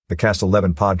The Cast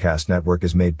 11 Podcast Network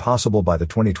is made possible by the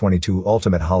 2022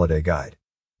 Ultimate Holiday Guide.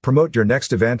 Promote your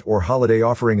next event or holiday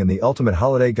offering in the Ultimate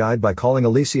Holiday Guide by calling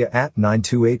Alicia at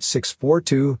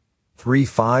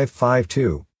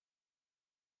 928-642-3552.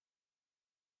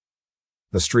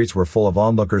 The streets were full of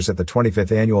onlookers at the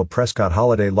 25th Annual Prescott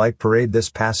Holiday Light Parade this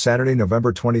past Saturday,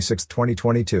 November 26,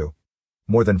 2022.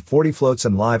 More than 40 floats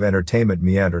and live entertainment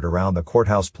meandered around the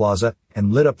courthouse plaza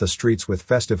and lit up the streets with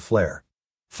festive flair.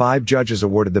 5 judges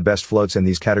awarded the best floats in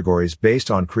these categories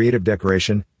based on creative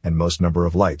decoration and most number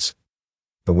of lights.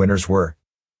 The winners were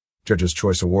Judges'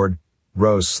 Choice Award,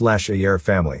 Rose/Ayer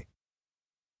Family.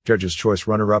 Judges' Choice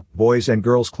Runner-Up, Boys and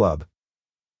Girls Club.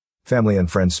 Family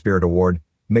and Friends Spirit Award,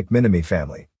 McMinamy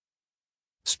Family.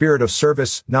 Spirit of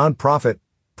Service, Nonprofit,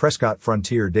 Prescott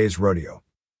Frontier Days Rodeo.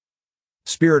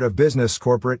 Spirit of Business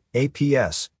Corporate,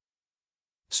 APS.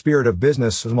 Spirit of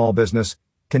Business Small Business,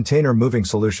 Container Moving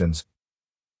Solutions.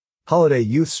 Holiday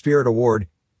Youth Spirit Award,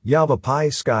 Yavapai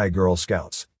Sky Girl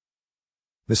Scouts.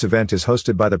 This event is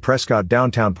hosted by the Prescott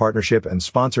Downtown Partnership and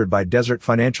sponsored by Desert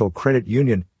Financial Credit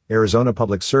Union, Arizona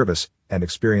Public Service, and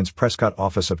Experience Prescott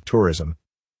Office of Tourism.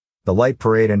 The light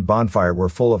parade and bonfire were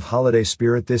full of holiday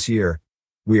spirit this year.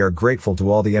 We are grateful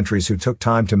to all the entries who took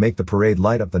time to make the parade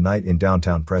light up the night in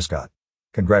downtown Prescott.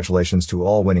 Congratulations to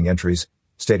all winning entries,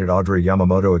 stated Audrey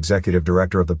Yamamoto, Executive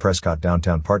Director of the Prescott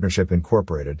Downtown Partnership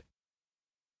Incorporated.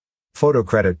 Photo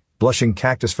credit, Blushing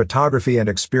Cactus Photography and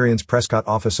Experience Prescott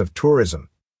Office of Tourism.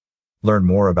 Learn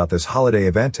more about this holiday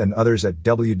event and others at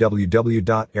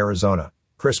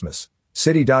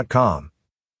www.arizonachristmascity.com.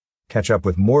 Catch up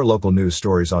with more local news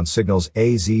stories on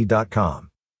signalsaz.com.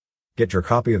 Get your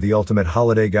copy of the Ultimate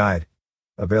Holiday Guide,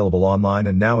 available online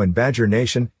and now in Badger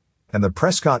Nation, and the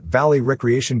Prescott Valley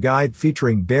Recreation Guide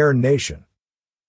featuring Bear Nation.